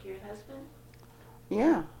husband?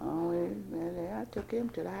 Yeah, I took him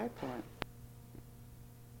to the High Point.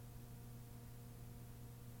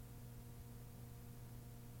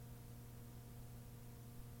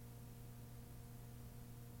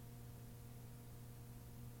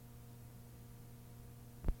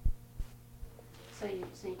 So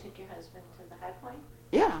you took your husband to the High Point?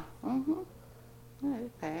 Yeah, yeah,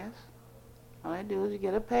 it passed. All I do is you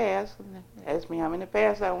get a pass, and they ask me how many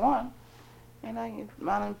passes I want, and I get the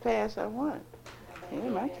amount of pass I want.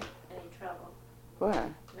 Nobody gave you any trouble? What?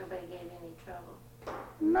 Nobody gave you any trouble?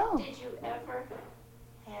 No. Did you ever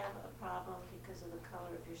have a problem because of the color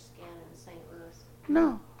of your skin in St. Louis?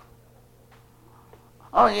 No.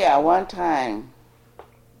 Oh yeah, one time,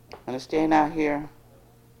 when I was staying out here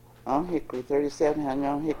on Hickory, 3700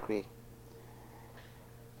 on Hickory,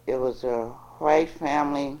 it was a white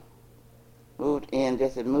family moved in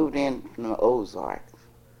from the Ozarks.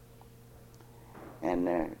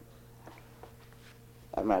 And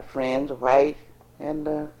my friends, white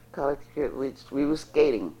and colored kids, we were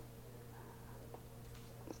skating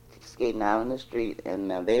out in the street,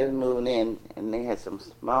 and they was moving in, and they had some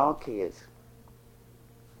small kids.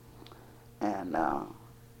 And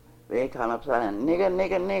they come up saying, nigger,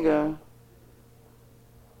 nigger, nigger.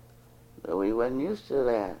 But we wasn't used to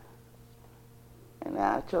that. And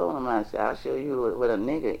I told them, I said, I'll show you what a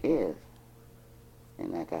nigger is.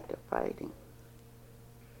 And I got to fighting.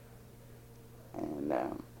 And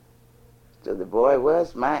so the boy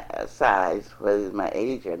was my size, whether he was my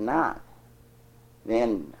age or not.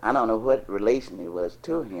 Then I don't know what relation it was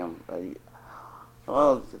to him.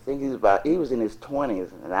 Well, I think he was in his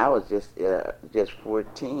 20s, and I was just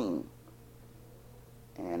 14.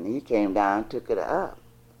 And he came down and took it up.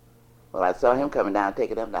 Well, I saw him coming down and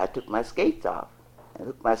take it up, and I took my skates off. I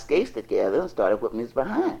hooked my skates together and started whipping his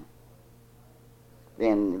behind.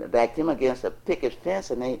 Then backed him against a picket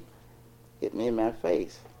fence, and they hit me in my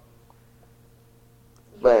face.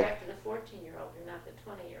 You were after the 14-year-old, not the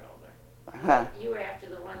 20-year-old. You were after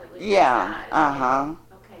the one that was your size. Uh-huh.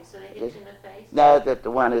 Okay, so they hit you in the face? No, that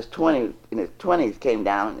the one that's 20, in his 20s came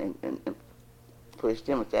down and pushed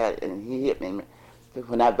him with that, and he hit me.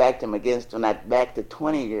 When I backed the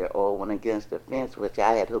 20-year-old one against the fence, which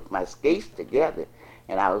I had hooked my skates together,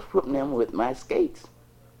 and I was whipping him with my skates.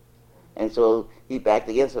 And so he backed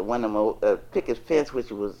against one of them picket fence, which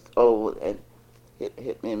was old, and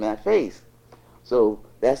hit me in my face. So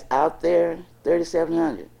that's out there,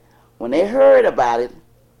 3700. When they heard about it,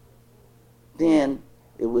 then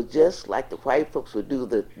it was just like the white folks would do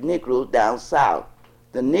the Negroes down south.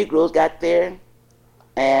 The Negroes got there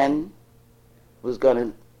and was going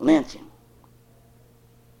to lynch him.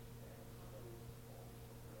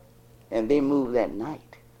 And they moved that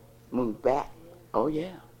night, moved back. Oh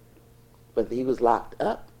yeah. But he was locked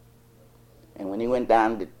up. And when he went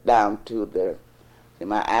down to the,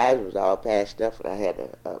 my eyes was all patched up, but I had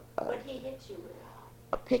What he hit you with?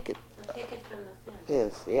 A picket. A picket from the fence?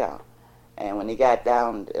 Yes, yeah. And when he got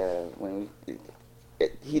down,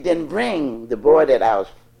 he didn't bring the boy that I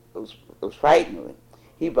was fighting with.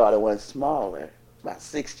 He brought one smaller, about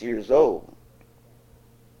 6 years old.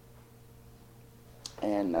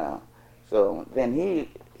 And so then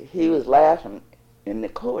he was laughing in the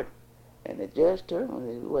court, and the judge told him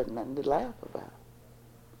there wasn't nothing to laugh about.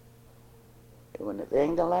 It wasn't a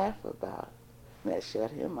thing to laugh about. And that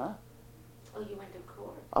shut him up. Oh, you went to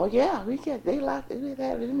court? Oh yeah, they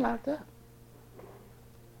had him locked up.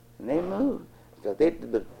 And they moved. So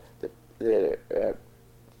the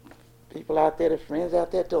people out there, the friends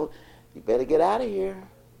out there told, you better get out of here.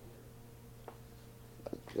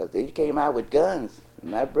 Because they came out with guns.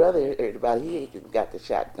 My brother heard about it, he got the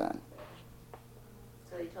shotgun.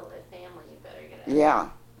 So they told their family, you better get out. Yeah.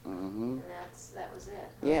 Mm-hmm. And that was it.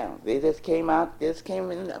 Yeah, they just came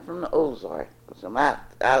in from the Ozarks. From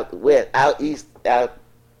out west, out east, out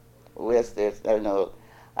west, there's, out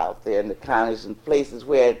there in the counties and places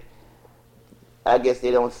where I guess they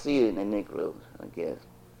don't see it in the Negroes, I guess.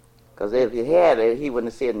 Because if he had it, he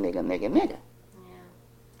wouldn't have said nigger, nigger, nigger.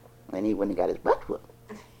 Yeah. And he wouldn't have got his butt whooped.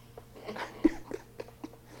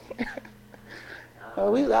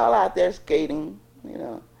 Well, we was all out there skating, and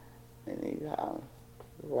the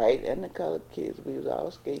white and the colored kids, we was all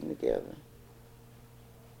skating together.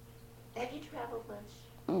 Have you traveled much?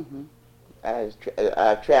 Mm-hmm.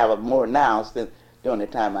 I've traveled more now since during the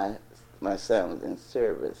time my son was in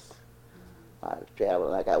service. I've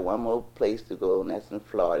traveled. I got one more place to go, and that's in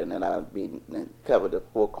Florida, and then I'll cover the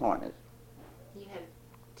four corners. You have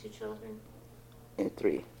 2 children? And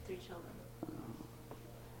 3. 3 children.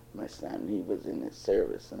 My son, he was in his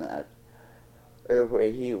service, and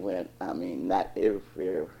everywhere he went, not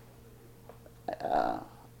everywhere,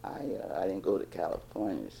 I didn't go to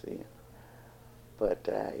California, see, but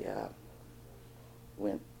I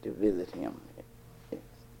went to visit him.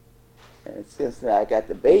 And since I got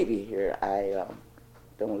the baby here, I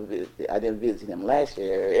don't visit. I didn't visit him last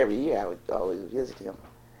year. Every year I would always visit him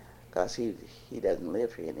because he doesn't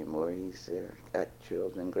live here anymore. He's got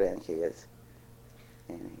children, grandkids,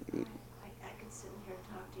 and he. I could sit here and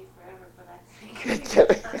talk to you forever, but I think we can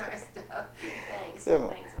done our stuff. Thanks.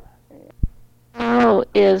 Thanks.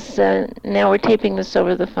 Is now we're taping this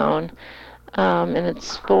over the phone, and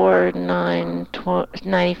it's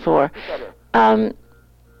 4/9/94.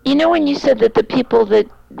 You know when you said that the people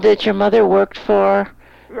that your mother worked for,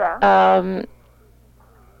 Yeah.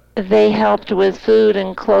 They helped with food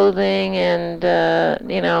and clothing and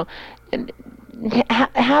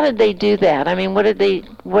how did they do that? I mean, how did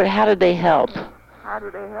they help? How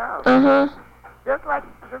do they help? Uh-huh. Just like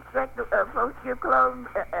the folks give clothes,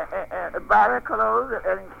 buy their clothes,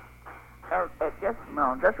 and just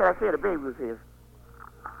no. That's what I said. The baby was here.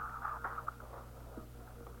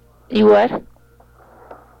 You what? You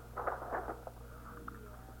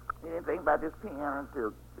didn't think about this piano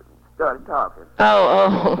until started talking.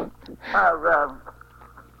 Oh.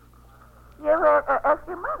 Give her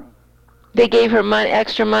extra money. They gave her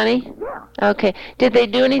extra money? Yeah. Okay. Did they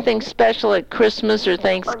do anything special at Christmas or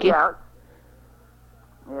Thanksgiving? Oh, yeah.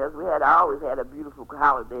 Yes, we always had a beautiful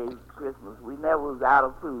holiday, Christmas. We never was out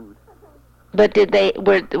of food. But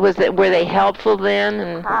were they helpful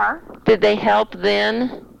then? Huh? Did they help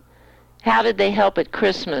then? How did they help at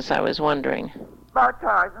Christmas, I was wondering? Bought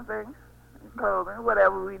toys and things, and clothing,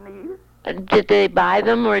 whatever we needed. Did they buy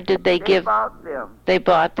them or did they give? They bought them. They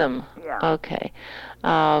bought them. Yeah. Okay.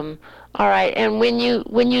 All right. And when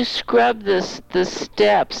you scrubbed the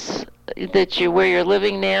steps where you're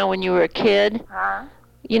living now, when you were a kid, huh?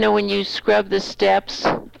 You know, when you scrub the steps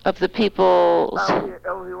of the people's. Over here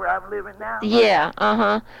where I'm living now. Yeah.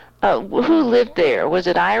 Who lived there? Was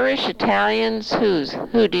it Irish, Italians?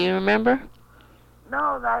 Who? Do you remember?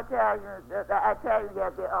 No, the Italians. The Italians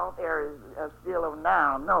got their own areas still of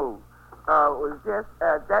now. No, it was just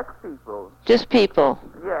Dutch people. Just people.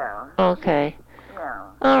 Yeah. Okay.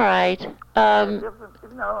 Yeah. All right. Different,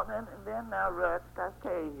 then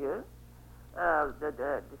Caucasian. To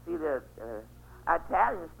see the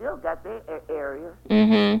Italians still got their area.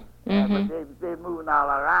 Mm-hmm. But they're moving all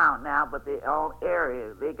around now, but their own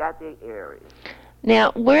area. They got their area.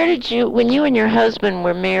 Now, when you and your husband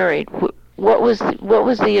were married, what was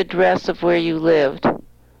the address of where you lived?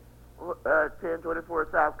 1024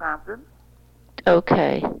 South Compton.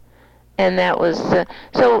 Okay. And that was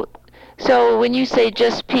so when you say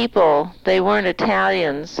just people, they weren't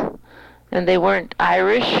Italians and they weren't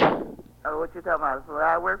Irish? What you talking about? Where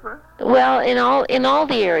I work for? Well, in all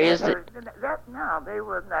the areas no, they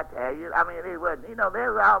was not Italian. I mean, they wasn't. You know, they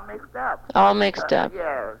were all mixed up. All mixed up.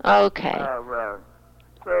 Yeah. Okay.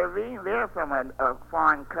 Serving, they're from a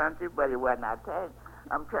foreign country, but it was not Italian.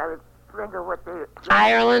 I'm trying to think of what they.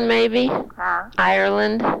 Ireland, maybe. Huh?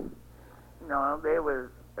 Ireland. No, they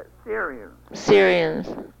were Syrians. Syrians.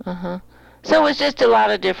 So it was just a lot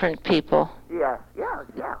of different people. Yeah.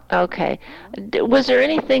 Okay. Was there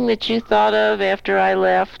anything that you thought of after I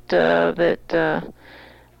left that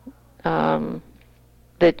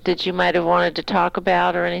you might have wanted to talk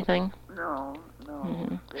about or anything? No.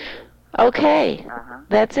 Mm-hmm. Okay.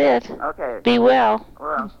 That's it. Okay. Be well.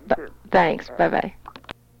 Well, you too. Thanks. Okay. Bye-bye.